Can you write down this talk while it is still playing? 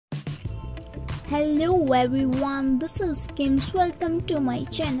Hello everyone, this is Kims. Welcome to my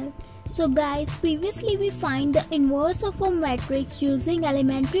channel. So guys, previously we find the inverse of a matrix using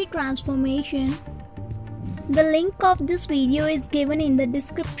elementary transformation. The link of this video is given in the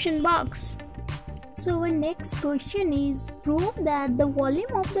description box. So our next question is, prove that the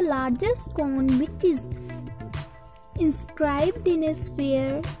volume of the largest cone which is inscribed in a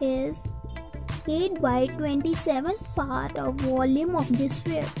sphere is 8 by 27th part of volume of the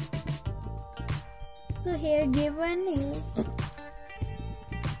sphere. So here given is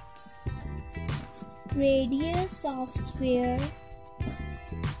radius of sphere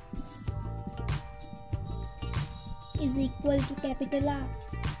is equal to capital R.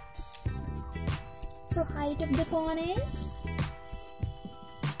 So height of the cone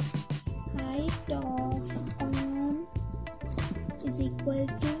is equal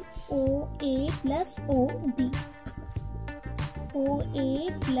to OA plus OD.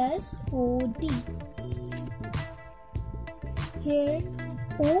 OA plus OD. Here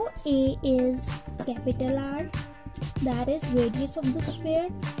OA is capital R, that is radius of the sphere,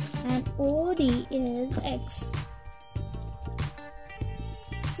 and OD is X.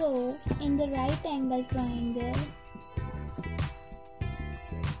 So in the right angle triangle,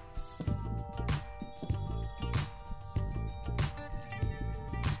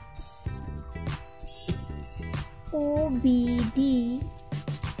 OBD,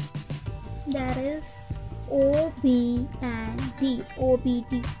 that is OB and D,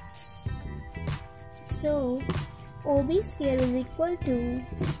 OBD. So OB square is equal to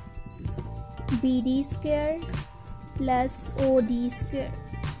BD square plus OD square,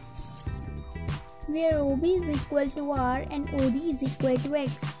 where OB is equal to R and OD is equal to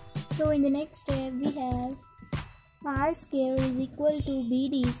X. So in the next step we have R square is equal to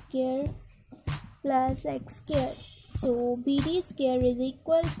BD square plus X square. So BD square is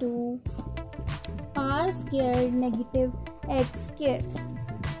equal to R square negative X square.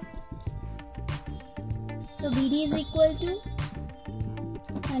 So BD is equal to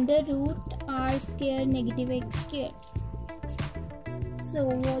under root R square negative X square. So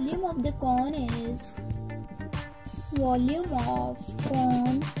volume of the cone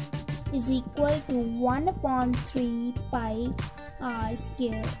is equal to 1 upon 3 pi R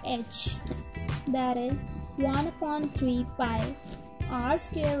square H, that is 1 upon 3 pi R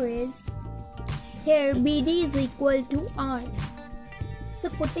square is, here BD is equal to R. So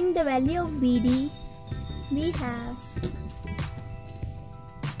putting the value of BD, we have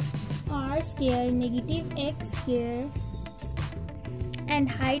R square negative X square, and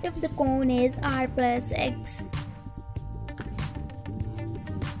height of the cone is R plus X.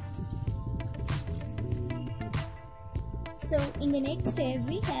 So in the next step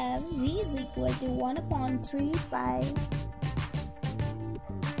we have V is equal to 1 upon 3 pi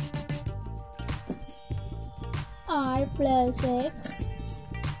R plus X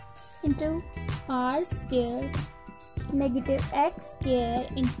into R square negative X square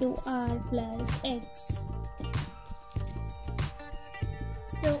into R plus X.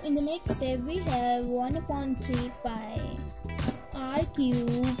 So in the next step we have 1 upon 3 pi R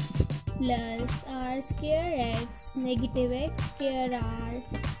cube plus R square X negative X square R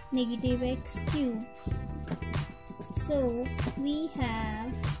negative X cube. So we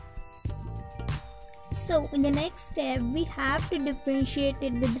have, so in the next step we have to differentiate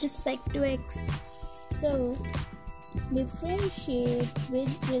it with respect to X. So differentiate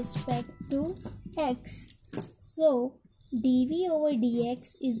with respect to X. So dV over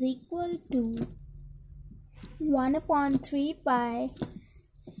dx is equal to 1 upon 3 pi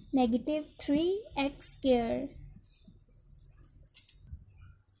negative 3x square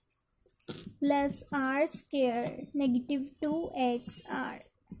plus R square negative 2xR.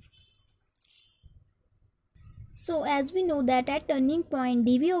 So as we know that at turning point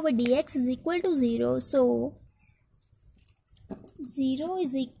dV over dx is equal to 0, so 0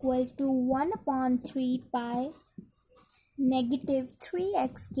 is equal to 1 upon 3 pi negative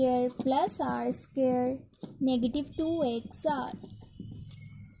 3x square plus R square negative 2xR.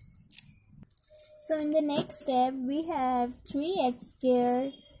 So in the next step we have 3x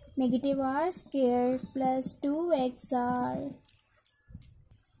square negative R square plus 2xR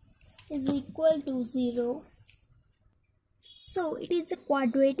is equal to 0. So it is a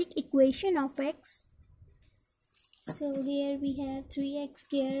quadratic equation of X. So here we have 3x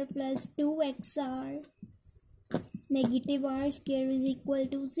square plus 2xR negative R square is equal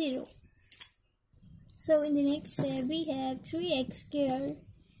to 0. So in the next step we have 3x square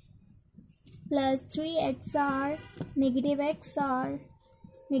plus 3xR negative xR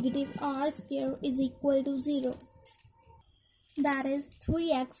negative R square is equal to 0. that is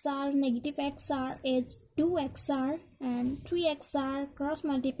 3xr negative xr is 2xr, and 3xr cross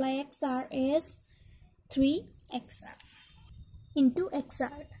multiply xr is 3xr into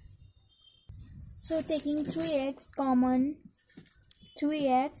xr. So taking 3x common,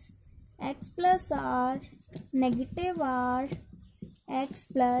 3x, x plus r, negative r, x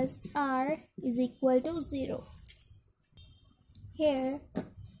plus r is equal to 0. Here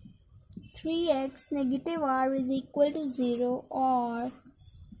 3x negative r is equal to 0, or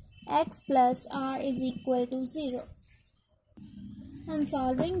x plus r is equal to 0. And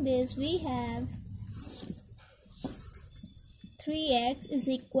solving this, we have 3x is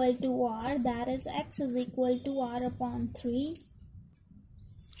equal to r, that is x is equal to r upon 3,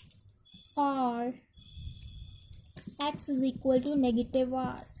 or x is equal to negative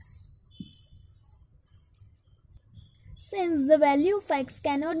r. Since the value of x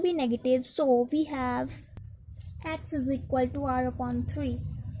cannot be negative, so we have x is equal to r upon 3.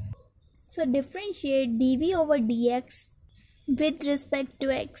 So differentiate dv over dx with respect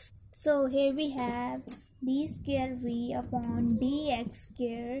to x. So here we have d square v upon dx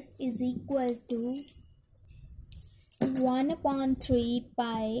square is equal to 1 upon 3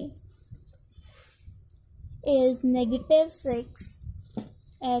 pi is negative 6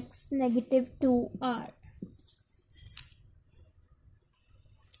 x negative 2 r.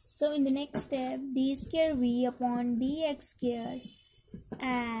 So in the next step, d square v upon dx square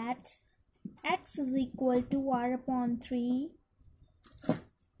at x is equal to r upon 3.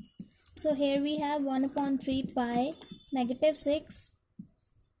 So here we have 1 upon 3 pi negative 6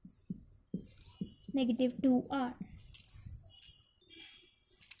 negative 2r.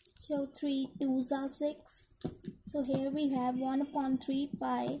 So 3 2s are 6. So here we have 1 upon 3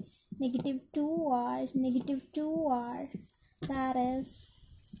 pi negative 2r negative 2r, that is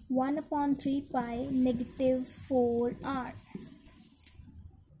 1 upon 3 pi negative 4r,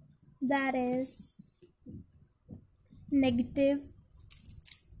 that is negative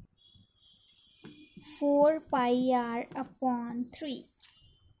 4 pi r upon 3.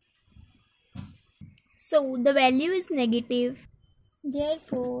 So the value is negative.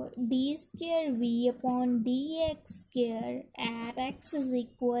 Therefore, d square v upon dx square at x is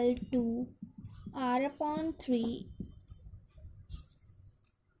equal to r upon 3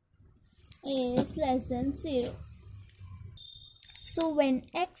 is less than 0. So when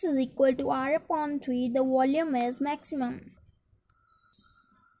x is equal to r upon 3, the volume is maximum.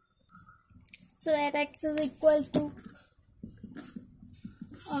 So at x is equal to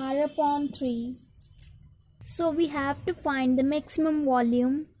r upon 3, so we have to find the maximum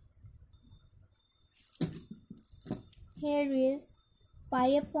volume. Here is pi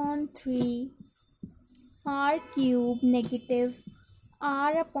upon 3 r cube negative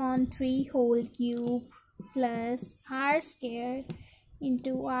r upon 3 whole cube plus r square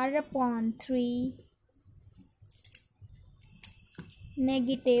into r upon 3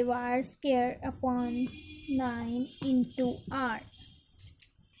 negative r square upon 9 into r.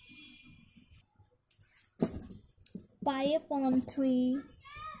 Pi upon 3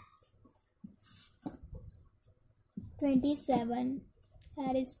 27,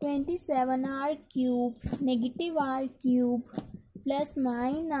 that is 27 r cube negative r cube plus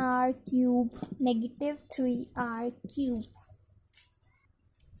 9 r cube negative 3 r cube.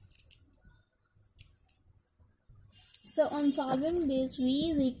 So on solving this,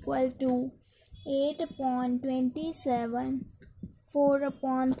 v is equal to 8 upon 27 4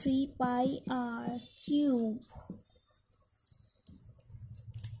 upon 3 pi r cube.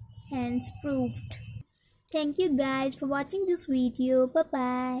 Hence proved. Thank you guys for watching this video. Bye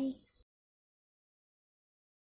bye.